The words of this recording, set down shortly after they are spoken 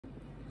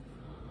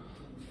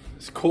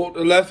It's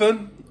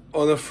 11:15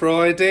 on a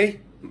Friday,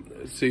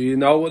 so you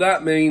know what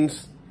that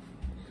means.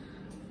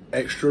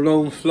 Extra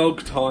long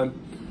vlog time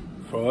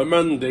for a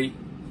Monday.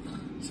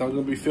 So I'm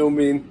going to be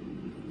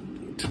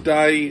filming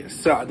today,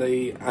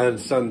 Saturday and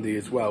Sunday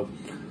as well.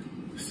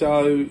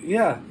 So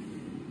yeah,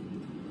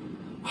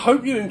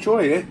 hope you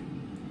enjoy it,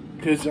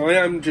 because I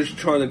am just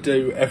trying to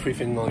do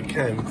everything I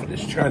can for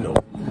this channel.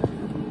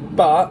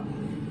 But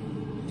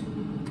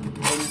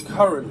I'm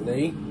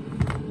currently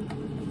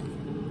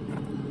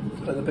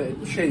putting a bit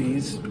of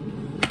cheese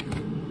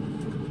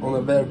on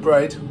a bit of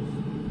bread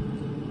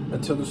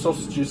until the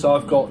sausages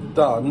I've got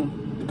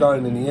done,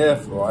 going in the air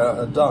fryer,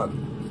 are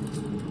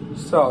done.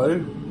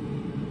 So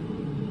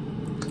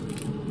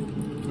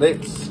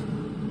let's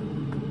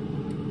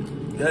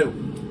go.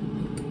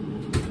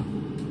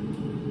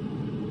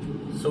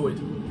 Sorted.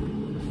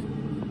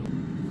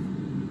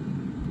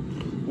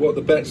 What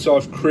the bets,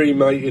 I've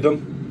cremated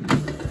them.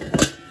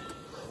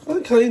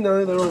 Okay,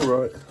 no, they're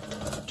alright.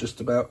 Just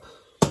about.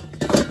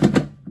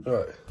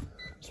 Right,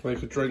 let's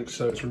make a drink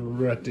so it's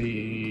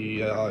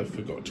ready. I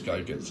forgot to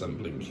go get some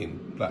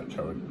blinking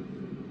blackcurrant.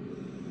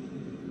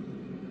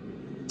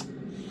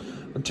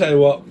 I'll tell you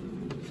what,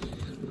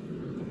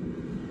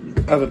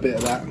 have a bit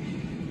of that,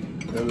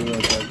 then we're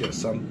going to go get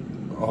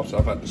some after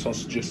I've had the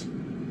sausages.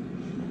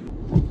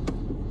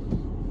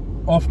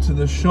 Off to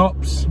the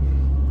shops.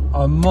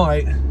 I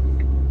might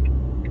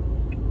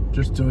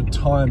just do a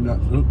time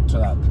lapse. Look to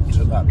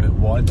that bit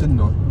wide,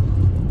 didn't I?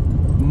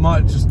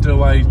 Might just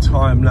do a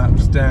time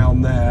lapse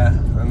down there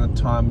and a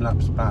time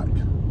lapse back.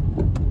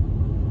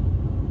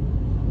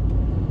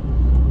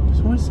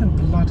 There's always some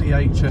bloody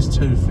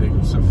HS2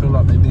 things. I feel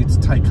like they need to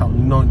take up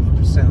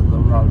 90% of the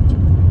road.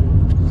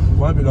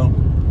 Won't be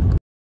long.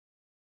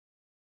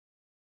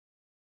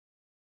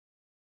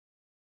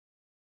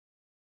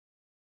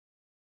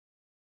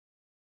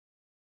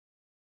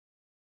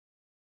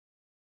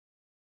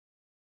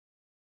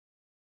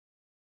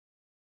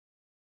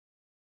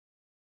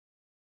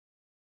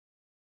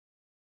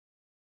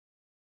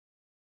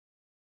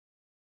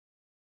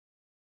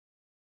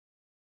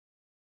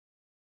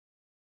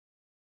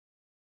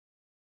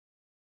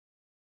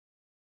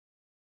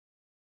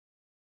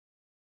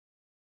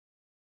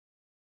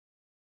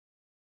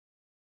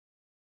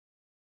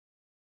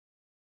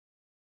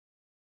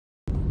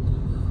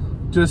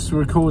 Just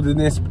recording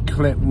this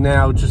clip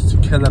now just to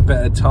kill a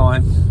bit of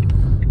time.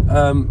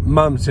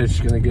 Mum said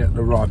she's going to get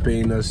the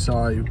Ribena,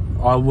 so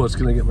I was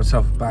going to get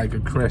myself a bag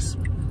of crisps,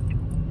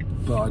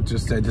 but I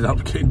just ended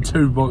up getting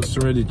 2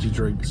 Monster Energy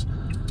drinks.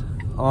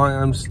 I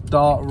am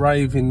start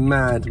raving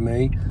mad,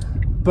 me.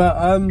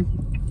 But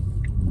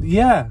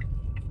yeah,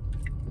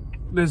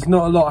 there's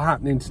not a lot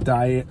happening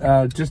today.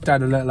 Just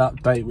had a little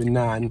update with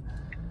Nan.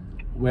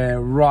 We're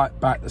right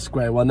back to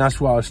square one. That's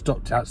why I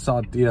stopped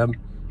outside the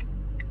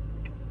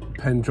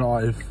Pen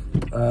Drive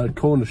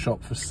corner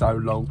shop for so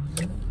long.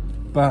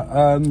 But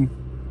I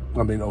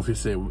mean,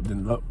 obviously it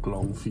didn't look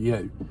long for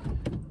you,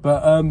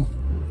 but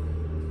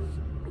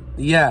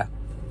yeah,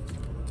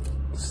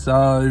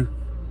 so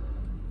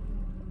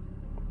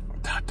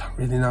I don't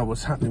really know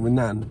what's happening with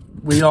Nan.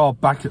 We are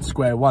back at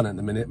square one at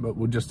the minute, but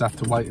we'll just have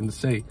to wait and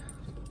see.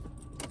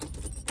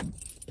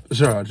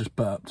 Sorry, I just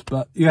burped.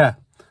 But yeah,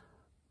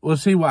 we'll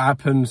see what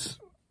happens.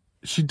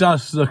 She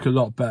does look a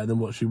lot better than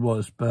what she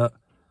was, but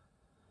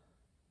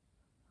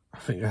I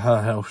think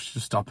her health's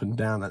just up and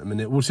down at the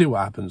minute. We'll see what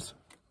happens.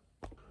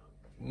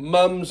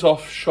 Mum's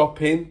off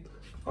shopping.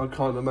 I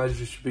can't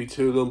imagine it should be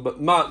too long.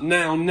 But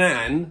now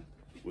Nan,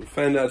 we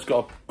found out, has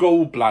got a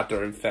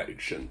gallbladder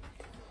infection,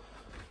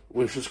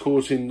 which is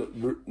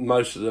causing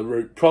most of the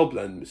root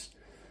problems.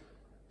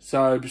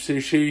 So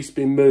she's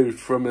been moved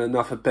from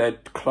another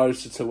bed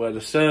closer to where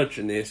the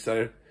surgeon is,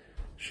 so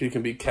she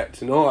can be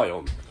kept an eye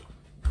on.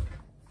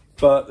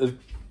 But the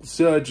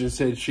surgeon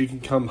said she can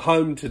come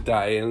home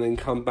today and then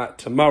come back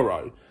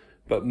tomorrow,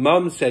 but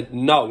Mum said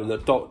no, and the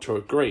doctor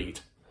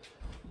agreed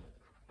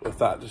with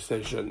that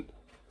decision.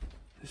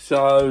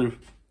 So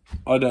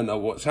I don't know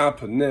what's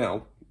happened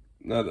now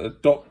that the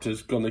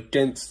doctor's gone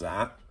against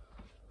that,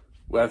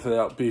 whether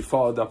that'll be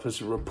followed up as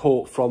a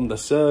report from the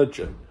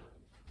surgeon,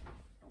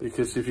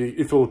 because if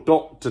your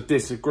doctor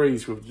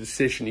disagrees with the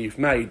decision you've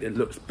made, it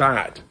looks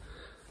bad,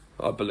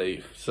 I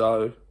believe.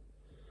 So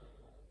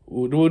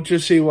we'll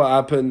just see what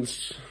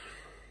happens.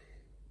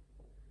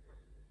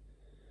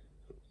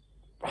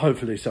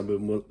 Hopefully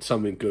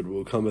something good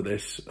will come of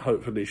this.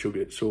 Hopefully she'll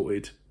get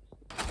sorted.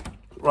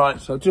 Right,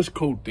 so I just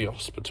called the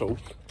hospital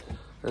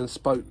and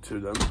spoke to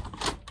them,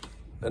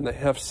 and they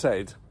have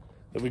said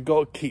that we've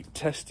got to keep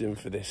testing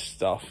for this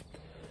stuff,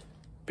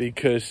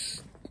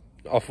 because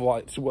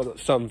otherwise, well,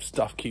 some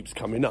stuff keeps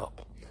coming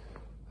up,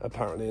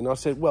 apparently. And I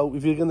said, well,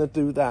 if you're going to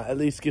do that, at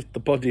least give the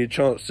body a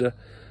chance to,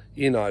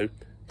 you know,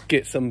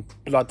 get some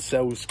blood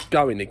cells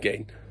going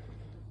again.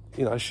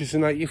 You know, she's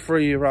an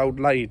 83-year-old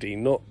lady,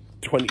 not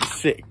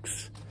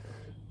 26.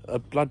 Her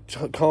blood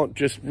can't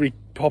just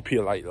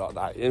repopulate like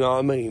that, you know what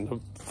I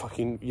mean?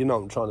 Fucking, you know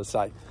what I'm trying to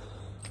say.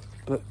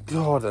 But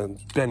God and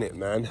Bennett,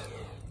 man.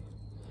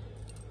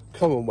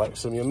 Come on,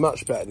 Wexham, you're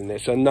much better than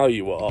this. I know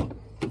you are.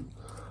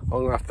 I'm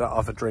going to have that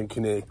other drink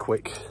in here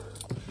quick.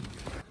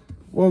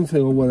 One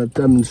thing I want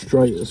to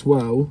demonstrate as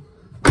well.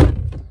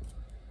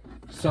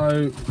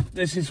 So,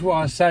 this is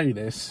why I say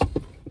this.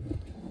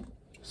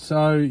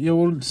 So,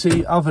 you'll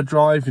see other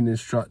driving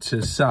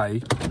instructors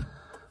say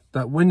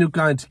that when you're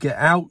going to get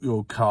out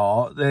your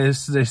car,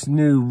 there's this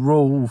new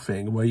rule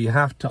thing where you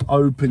have to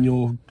open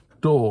your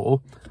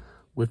door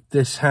with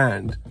this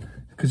hand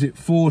because it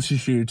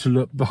forces you to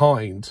look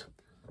behind.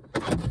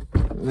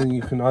 And then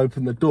you can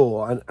open the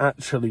door and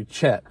actually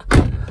check.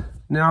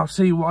 Now,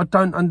 see, what I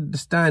don't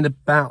understand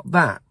about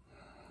that,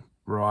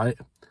 right?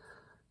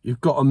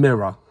 You've got a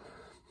mirror.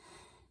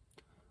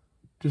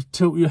 Just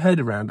tilt your head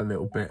around a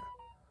little bit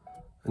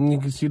and you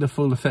can see the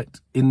full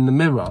effect in the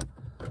mirror,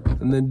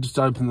 and then just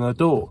open the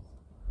door.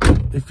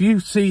 If you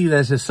see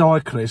there's a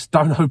cyclist,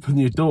 don't open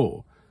your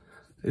door.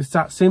 It's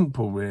that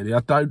simple, really. I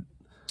don't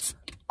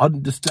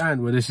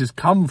understand where this has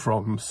come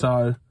from,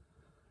 so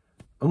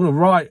I'm going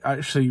to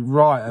actually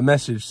write a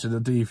message to the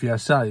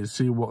DVSA and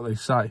see what they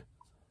say.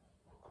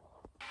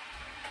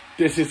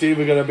 This is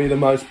either going to be the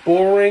most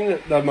boring,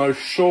 the most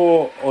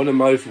short, or the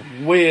most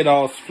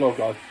weird-ass vlog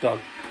I've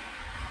done.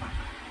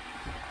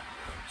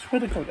 I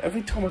swear to God,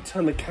 every time I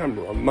turn the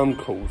camera on, Mum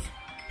calls.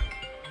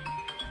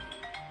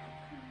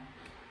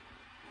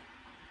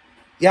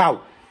 Yo!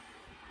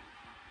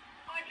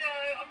 Hi Joe,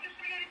 I'm just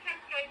going to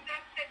Tesco.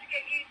 Dad said to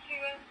get you to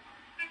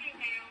cooking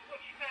meal. What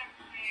do you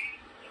fancy?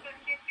 You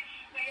fancy a fish?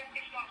 No, you had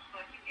fish last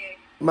night, didn't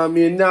you? Mum,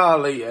 you know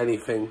I'll eat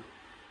anything.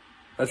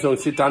 As long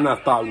as you don't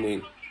have bone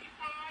in.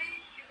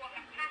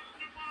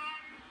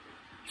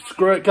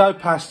 Screw it, go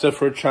pasta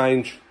for a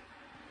change.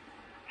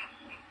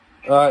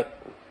 Right.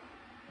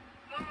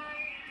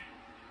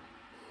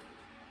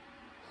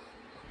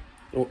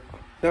 Oh,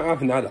 no, I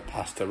haven't had a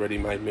pasta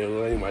ready-made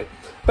meal anyway.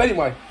 But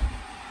anyway,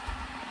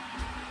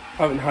 I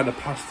haven't had a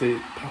pasta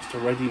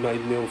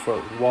ready-made meal for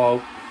a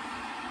while.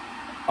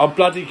 I'll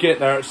bloody get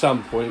there at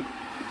some point.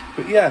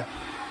 But yeah,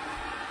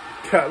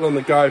 kettle on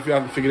the go if you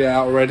haven't figured it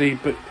out already.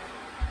 But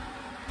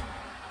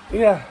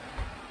yeah.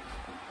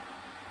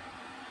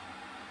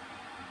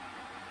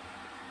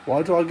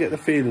 Why do I get the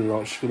feeling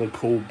like she's going to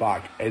call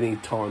back any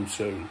time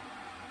soon?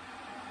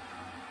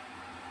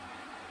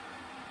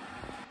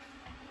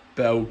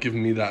 Belle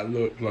giving me that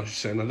look like she's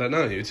saying, I don't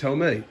know, you tell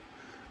me.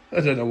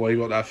 I don't know why you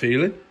got that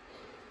feeling.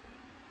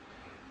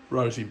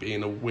 Rosie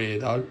being a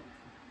weirdo.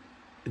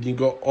 And you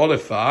got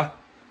Oliver.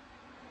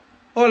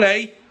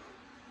 Ollie!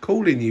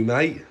 Calling you,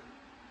 mate.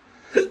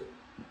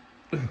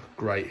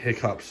 Great,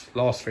 hiccups.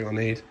 Last thing I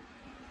need.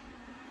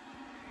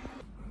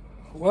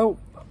 Well,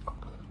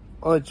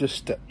 I just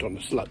stepped on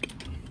a slug.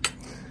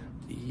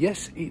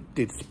 Yes, it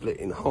did split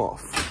in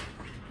half.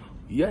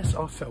 Yes,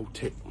 I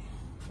felt it.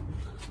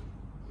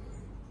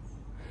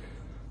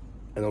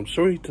 And I'm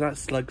sorry to that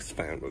slug's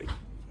family.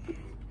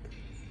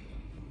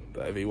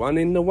 But everyone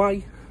in the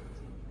way,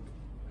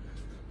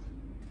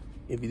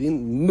 if you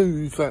didn't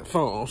move that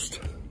fast,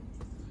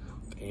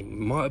 it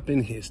might have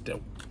been here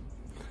still.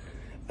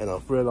 And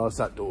I've realised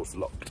that door's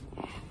locked.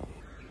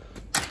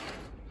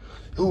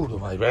 All the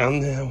way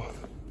round now.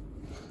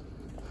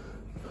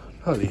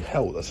 Holy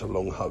hell, that's a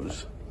long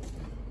hose.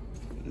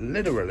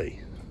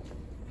 Literally.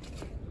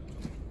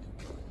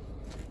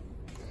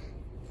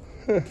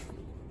 The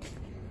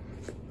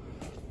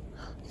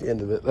end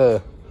of it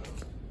there.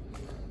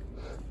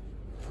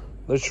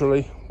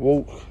 Literally,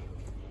 walk.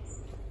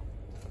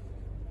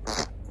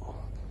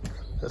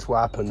 That's what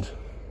happened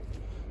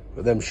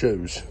with them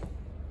shoes.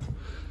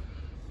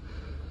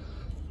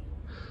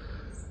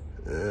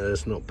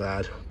 It's not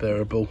bad,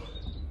 bearable.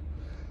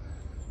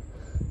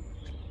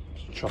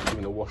 Chuck them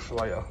in the wash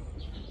later.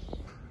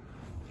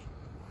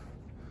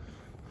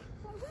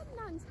 Well,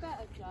 Webnan's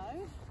better,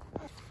 Joe.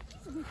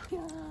 He's a good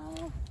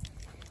girl.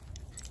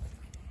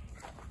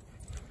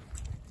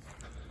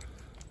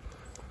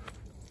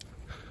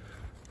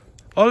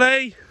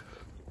 Ollie!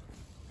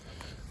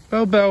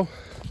 Bell.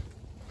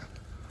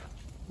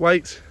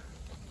 Wait.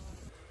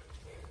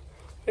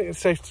 I think it's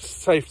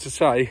safe to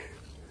say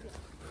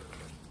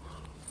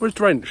we're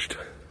drenched.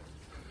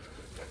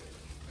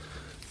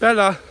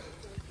 Bella,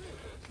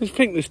 I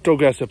think this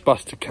dog has a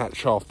bus to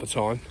catch half the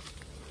time.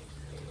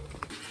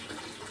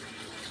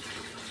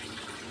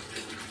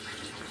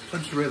 I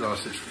just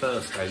realised it's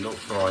Thursday, not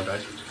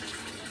Friday.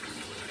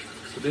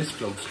 So this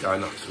vlog's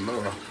going up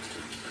tomorrow.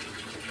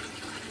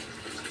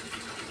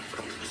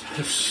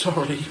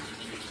 Sorry.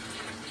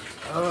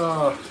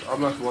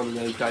 I'm having one of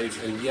those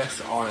days, and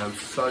yes, I am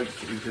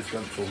soaked. We just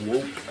went for a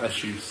walk,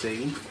 as you've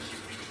seen.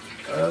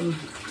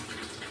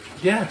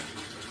 Yeah.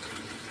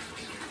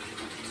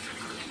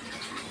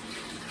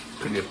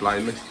 Can you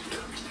blame me?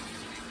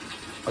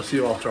 I'll see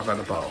you after I've had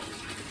a bath.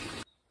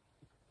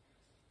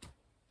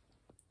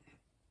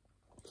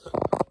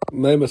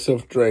 Made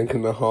myself drink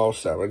in the half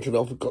sandwich, and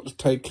I forgot to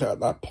take out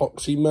that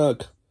poxy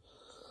mug.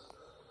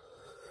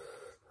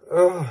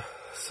 Oh,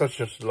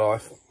 such a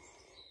life.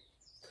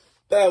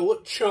 Belle,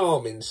 what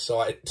charming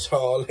sight,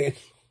 darling.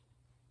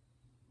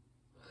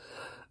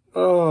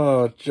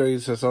 Oh,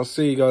 Jesus, I'll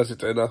see you guys at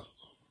dinner.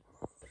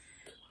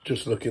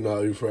 Just looking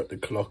over at the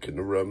clock in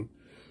the room.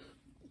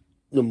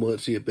 I might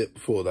see a bit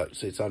before that,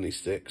 so it's only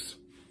 6.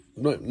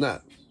 Not even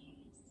that.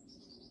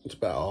 It's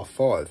about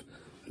 5:30.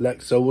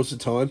 Alexa, what's the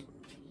time?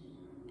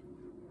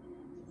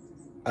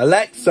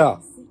 Alexa,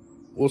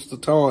 what's the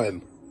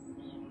time?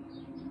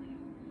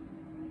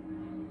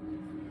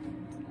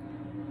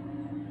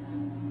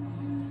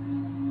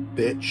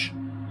 Bitch.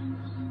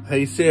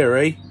 Hey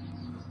Siri,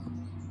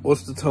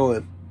 what's the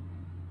time?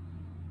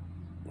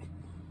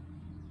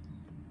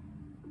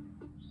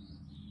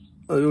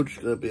 Oh, you're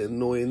just going to be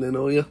annoying then,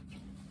 are you?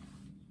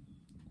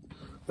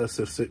 That's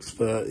at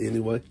 6:30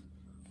 anyway.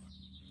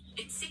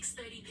 It's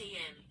 6:30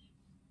 p.m.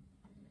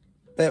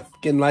 They're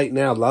fucking late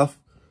now, love.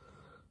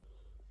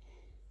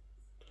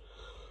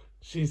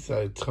 She's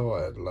so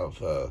tired, love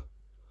her.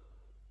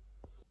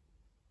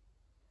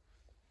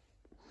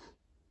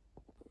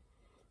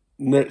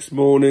 Next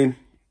morning,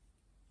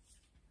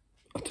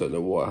 I don't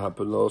know what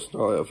happened last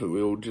night. I think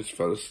we all just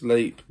fell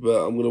asleep.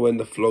 But I'm going to end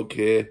the vlog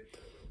here.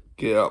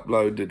 Get it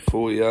uploaded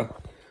for you.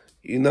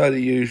 You know the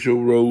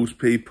usual rules,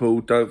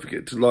 people. Don't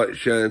forget to like,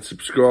 share and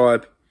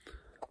subscribe.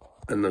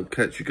 And I'll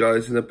catch you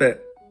guys in a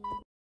bit.